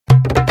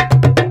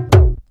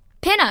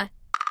Pinna!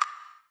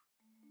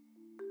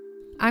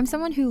 I'm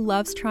someone who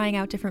loves trying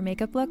out different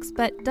makeup looks,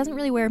 but doesn't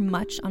really wear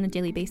much on a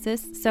daily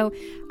basis, so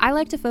I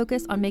like to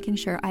focus on making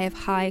sure I have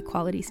high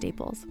quality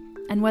staples.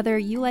 And whether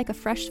you like a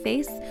fresh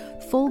face,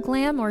 full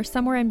glam, or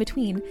somewhere in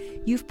between,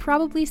 you've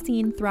probably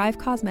seen Thrive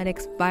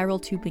Causemetics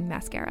Viral Tubing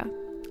Mascara.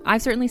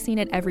 I've certainly seen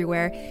it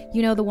everywhere.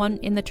 You know, the one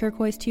in the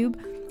turquoise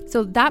tube?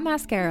 So that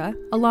mascara,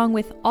 along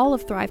with all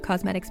of Thrive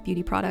Causemetics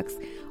beauty products,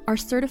 are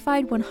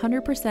certified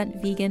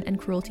 100% vegan and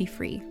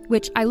cruelty-free,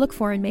 which I look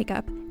for in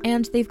makeup,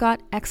 and they've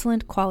got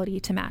excellent quality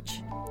to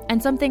match.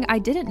 And something I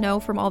didn't know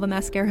from all the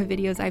mascara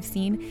videos I've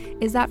seen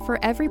is that for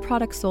every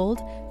product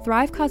sold,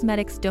 Thrive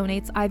Causemetics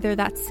donates either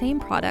that same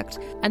product,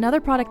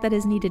 another product that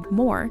is needed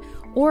more,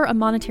 or a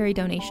monetary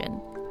donation.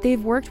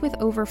 They've worked with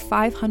over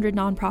 500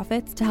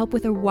 nonprofits to help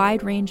with a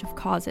wide range of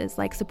causes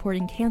like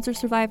supporting cancer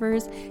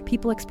survivors,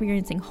 people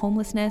experiencing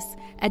homelessness,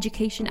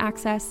 education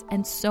access,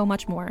 and so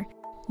much more.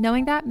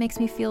 Knowing that makes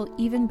me feel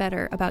even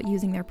better about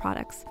using their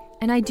products.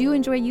 And I do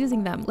enjoy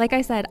using them. Like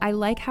I said, I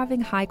like having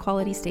high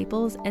quality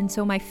staples, and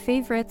so my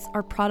favorites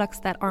are products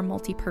that are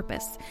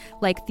multi-purpose,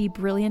 like the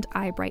Brilliant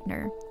Eye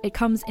Brightener. It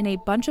comes in a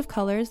bunch of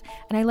colors,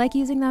 and I like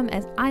using them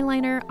as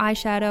eyeliner,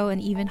 eyeshadow, and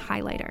even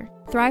highlighter.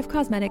 Thrive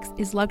Causemetics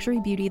is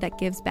luxury beauty that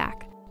gives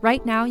back.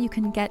 Right now, you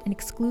can get an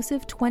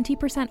exclusive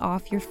 20%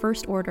 off your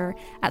first order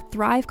at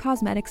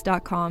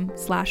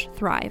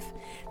thrivecausemetics.com/thrive.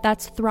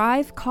 That's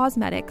Thrive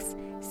Causemetics,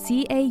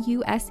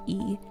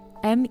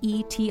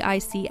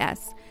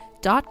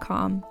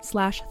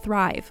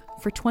 CAUSEMETICS.com/thrive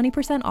for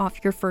 20% off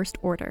your first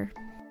order.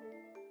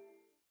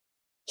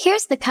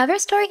 Here's the cover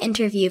story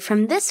interview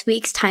from this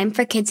week's Time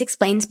for Kids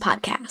Explains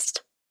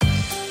podcast.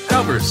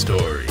 Cover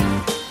story.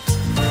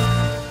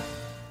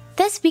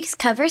 This week's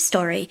cover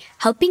story,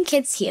 Helping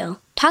Kids Heal,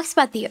 talks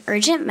about the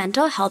urgent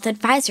mental health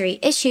advisory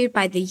issued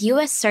by the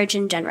U.S.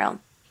 Surgeon General.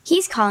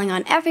 He's calling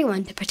on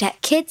everyone to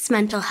protect kids'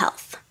 mental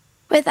health.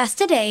 With us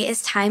today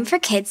is Time for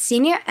Kids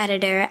senior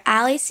editor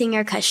Allie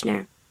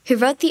Singer-Kushner, who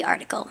wrote the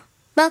article.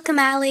 Welcome,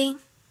 Allie.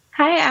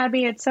 Hi,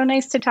 Abby. It's so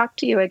nice to talk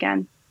to you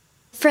again.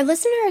 For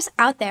listeners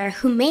out there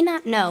who may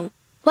not know,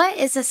 what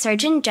is the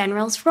Surgeon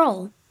General's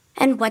role?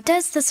 And what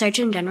does the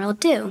Surgeon General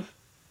do?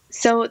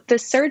 So the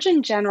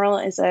Surgeon General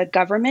is a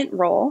government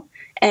role,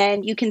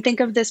 and you can think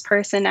of this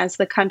person as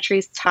the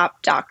country's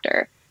top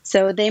doctor.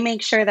 So they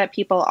make sure that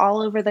people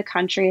all over the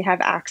country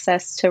have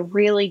access to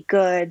really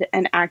good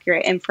and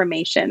accurate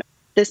information.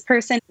 This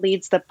person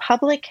leads the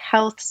Public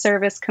Health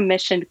Service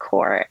Commission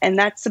Corps, and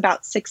that's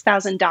about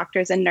 6,000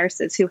 doctors and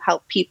nurses who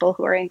help people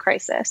who are in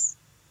crisis.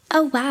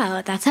 Oh,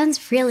 wow. That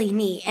sounds really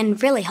neat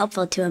and really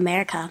helpful to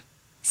America.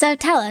 So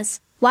tell us,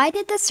 why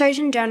did the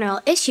Surgeon General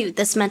issue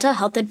this mental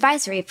health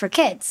advisory for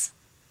kids?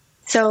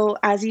 So,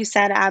 as you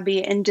said, Abby,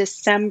 in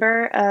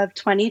December of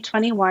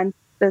 2021,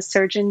 the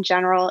Surgeon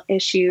General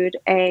issued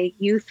a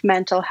youth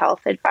mental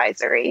health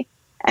advisory.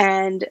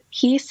 And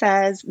he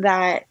says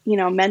that,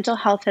 mental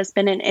health has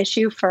been an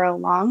issue for a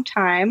long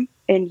time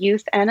in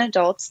youth and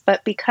adults,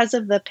 but because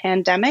of the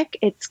pandemic,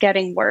 it's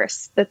getting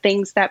worse. The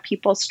things that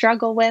people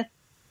struggle with,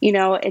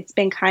 it's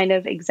been kind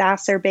of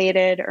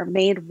exacerbated or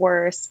made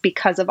worse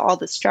because of all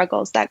the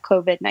struggles that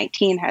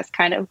COVID-19 has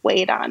kind of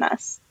weighed on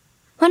us.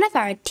 One of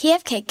our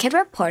TFK Kid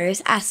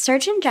reporters asked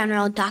Surgeon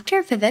General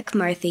Dr. Vivek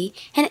Murthy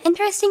an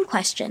interesting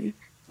question.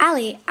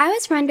 Allie, I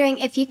was wondering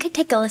if you could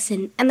take a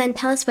listen and then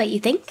tell us what you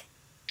think?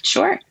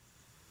 Sure.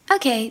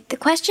 Okay, the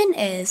question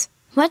is,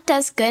 what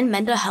does good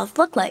mental health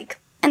look like?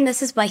 And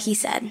this is what he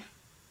said.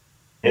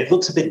 It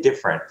looks a bit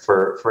different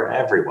for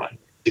everyone.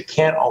 You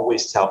can't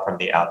always tell from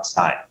the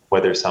outside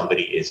whether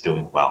somebody is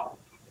doing well.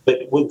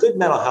 But with good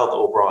mental health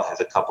overall has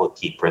a couple of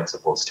key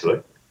principles to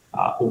it.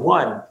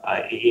 One,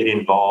 it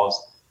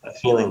involves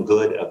feeling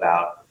good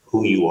about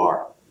who you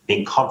are,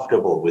 being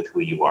comfortable with who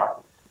you are.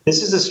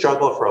 This is a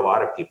struggle for a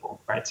lot of people,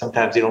 right?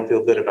 Sometimes we don't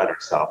feel good about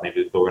ourselves.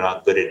 Maybe we feel we're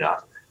not good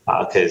enough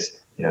because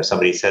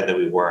somebody said that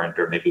we weren't,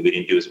 or maybe we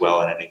didn't do as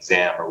well in an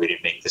exam, or we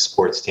didn't make the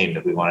sports team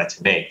that we wanted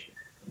to make.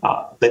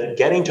 But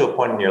getting to a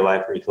point in your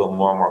life where you feel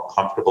more and more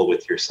comfortable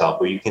with yourself,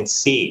 where you can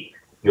see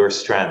your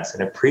strengths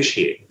and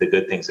appreciate the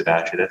good things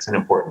about you, that's an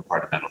important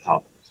part of mental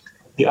health.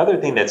 The other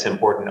thing that's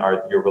important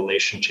are your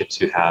relationships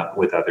you have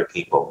with other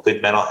people.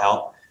 Good mental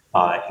health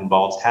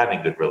involves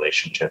having good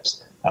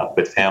relationships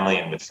with family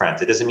and with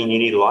friends. It doesn't mean you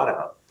need a lot of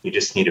them. You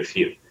just need a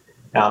few.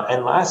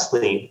 And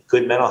lastly,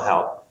 good mental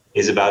health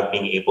is about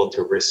being able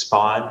to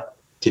respond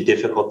to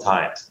difficult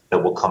times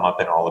that will come up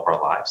in all of our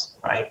lives,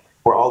 right?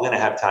 We're all going to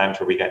have times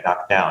where we get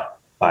knocked down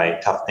by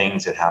tough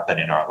things that happen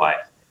in our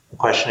life. The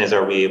question is,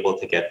 are we able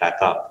to get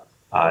back up?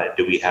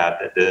 Do we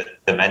have the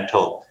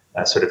mental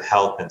sort of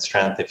health and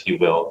strength, if you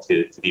will,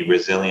 to be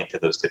resilient to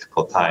those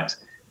difficult times?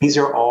 These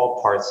are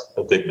all parts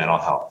of good mental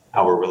health.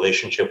 Our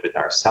relationship with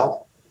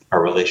ourselves,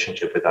 our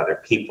relationship with other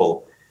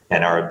people,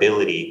 and our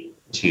ability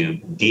to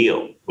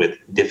deal with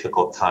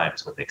difficult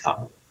times when they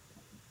come.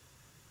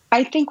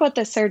 I think what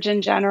the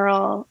Surgeon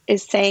General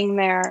is saying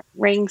there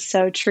rings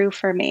so true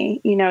for me.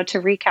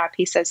 To recap,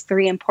 he says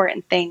 3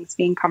 important things: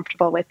 being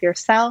comfortable with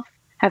yourself,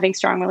 having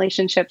strong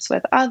relationships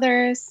with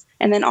others,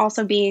 and then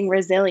also being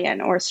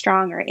resilient or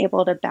strong or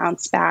able to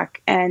bounce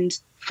back. And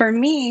for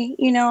me,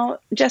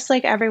 just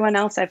like everyone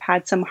else, I've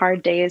had some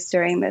hard days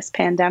during this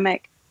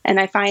pandemic. And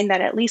I find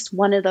that at least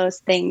one of those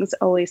things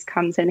always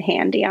comes in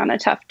handy on a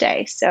tough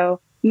day.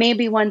 So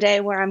maybe one day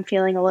where I'm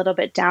feeling a little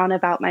bit down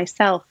about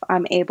myself,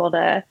 I'm able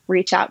to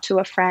reach out to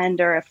a friend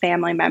or a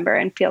family member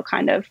and feel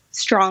kind of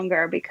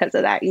stronger because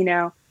of that,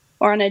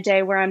 Or on a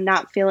day where I'm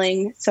not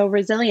feeling so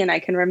resilient, I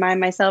can remind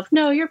myself,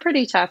 no, you're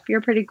pretty tough.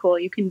 You're pretty cool.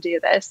 You can do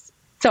this.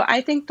 So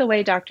I think the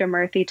way Dr.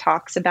 Murthy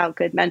talks about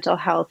good mental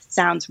health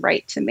sounds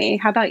right to me.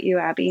 How about you,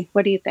 Abby?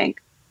 What do you think?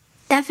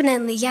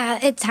 Definitely, yeah.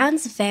 It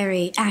sounds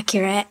very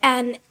accurate.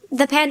 And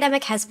the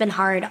pandemic has been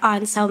hard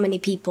on so many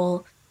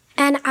people.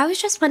 And I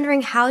was just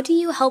wondering, how do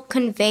you help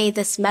convey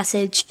this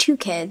message to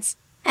kids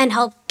and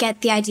help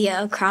get the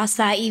idea across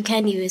that you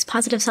can use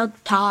positive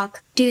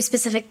self-talk, do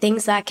specific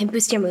things that can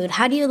boost your mood?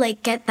 How do you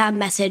get that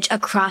message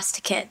across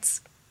to kids?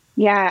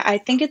 Yeah, I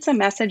think it's a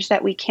message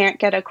that we can't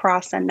get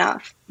across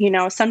enough.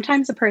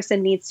 Sometimes a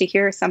person needs to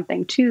hear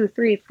something 2,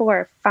 3,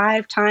 4,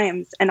 5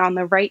 times and on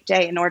the right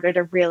day in order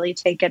to really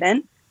take it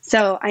in.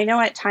 So I know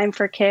at Time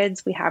for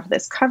Kids, we have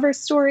this cover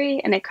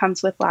story and it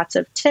comes with lots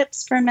of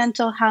tips for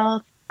mental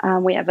health.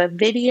 We have a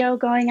video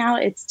going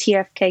out. It's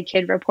TFK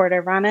Kid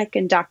reporter Ronak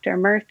and Dr.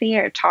 Murthy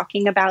are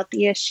talking about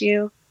the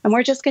issue. And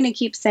we're just going to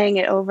keep saying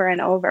it over and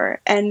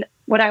over. And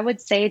what I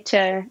would say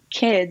to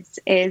kids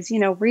is,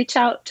 reach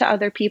out to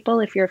other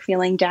people if you're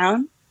feeling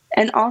down.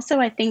 And also,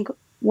 I think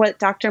what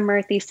Dr.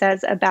 Murthy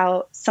says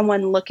about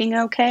someone looking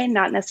okay,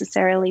 not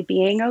necessarily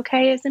being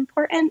okay, is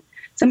important.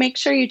 So make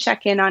sure you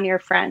check in on your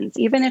friends.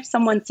 Even if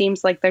someone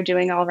seems like they're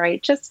doing all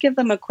right, just give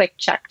them a quick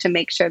check to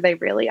make sure they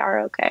really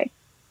are okay.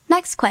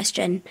 Next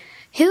question.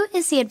 Who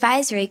is the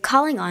advisory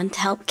calling on to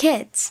help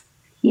kids?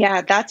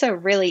 Yeah, that's a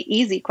really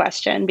easy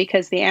question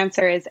because the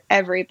answer is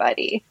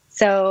everybody.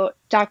 So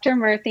Dr.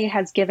 Murthy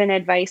has given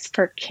advice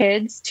for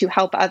kids to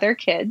help other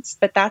kids,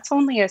 but that's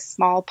only a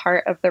small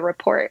part of the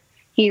report.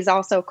 He's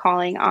also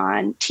calling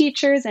on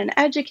teachers and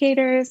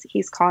educators.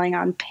 He's calling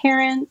on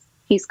parents.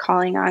 He's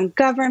calling on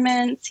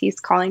governments. He's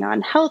calling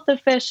on health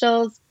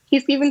officials.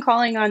 He's even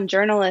calling on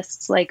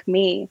journalists like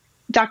me.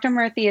 Dr.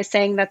 Murthy is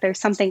saying that there's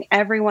something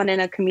everyone in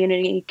a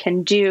community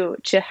can do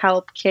to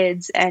help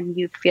kids and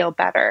youth feel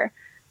better.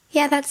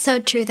 Yeah, that's so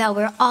true that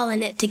we're all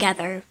in it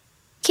together.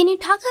 Can you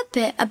talk a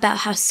bit about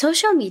how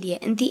social media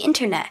and the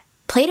internet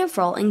played a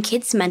role in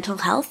kids' mental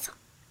health?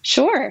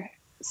 Sure.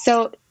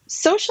 So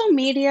social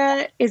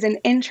media is an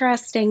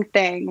interesting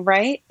thing,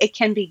 right? It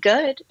can be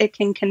good. It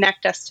can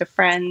connect us to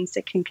friends.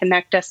 It can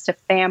connect us to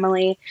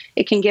family.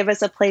 It can give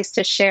us a place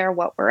to share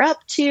what we're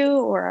up to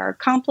or our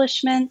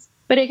accomplishments.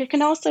 But it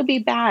can also be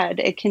bad.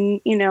 It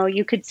can,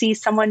 you could see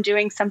someone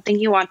doing something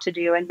you want to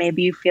do and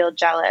maybe you feel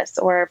jealous,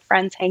 or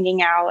friends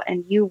hanging out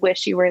and you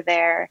wish you were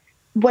there.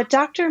 What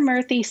Dr.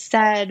 Murthy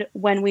said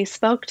when we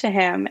spoke to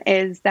him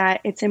is that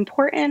it's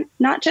important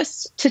not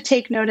just to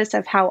take notice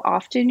of how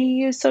often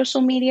you use social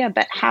media,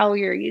 but how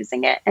you're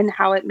using it and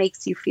how it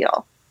makes you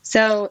feel.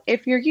 So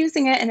if you're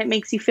using it and it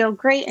makes you feel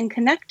great and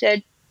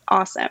connected,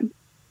 awesome.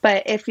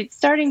 But if it's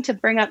starting to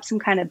bring up some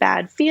kind of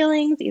bad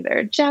feelings,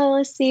 either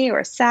jealousy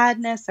or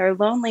sadness or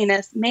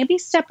loneliness, maybe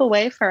step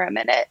away for a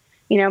minute.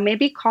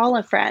 Maybe call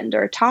a friend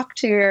or talk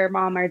to your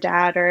mom or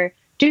dad or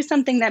do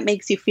something that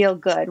makes you feel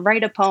good.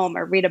 Write a poem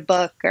or read a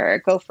book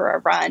or go for a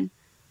run.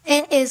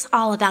 It is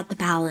all about the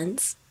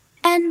balance.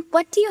 And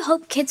what do you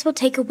hope kids will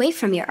take away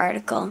from your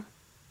article?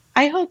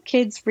 I hope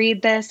kids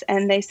read this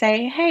and they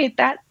say, hey,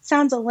 that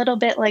sounds a little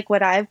bit like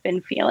what I've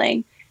been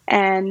feeling.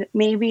 And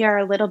maybe are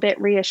a little bit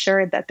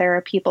reassured that there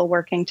are people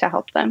working to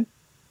help them.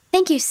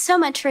 Thank you so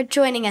much for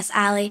joining us,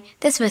 Allie.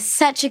 This was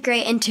such a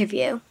great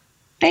interview.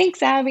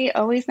 Thanks, Abby.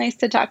 Always nice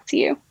to talk to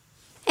you.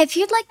 If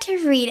you'd like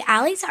to read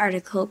Allie's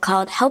article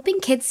called Helping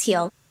Kids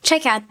Heal,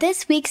 check out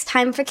this week's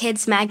Time for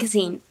Kids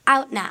magazine,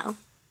 out now.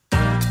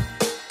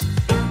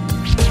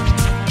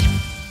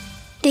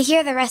 To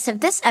hear the rest of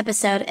this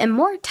episode and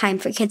more Time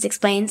for Kids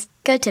Explains,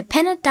 go to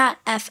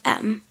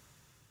pinna.fm.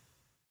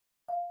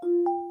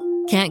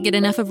 Can't get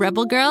enough of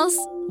Rebel Girls?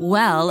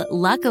 Well,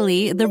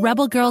 luckily, the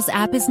Rebel Girls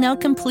app is now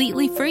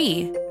completely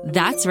free.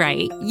 That's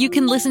right. You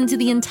can listen to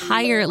the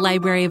entire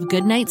library of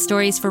goodnight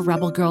stories for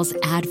Rebel Girls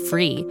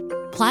ad-free.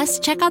 Plus,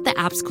 check out the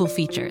app's cool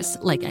features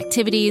like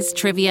activities,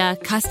 trivia,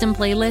 custom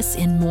playlists,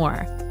 and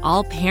more.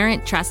 All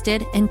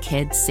parent-trusted and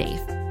kids-safe.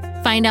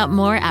 Find out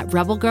more at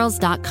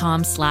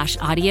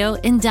rebelgirls.com/audio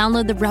and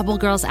download the Rebel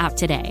Girls app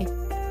today.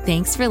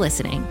 Thanks for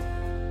listening.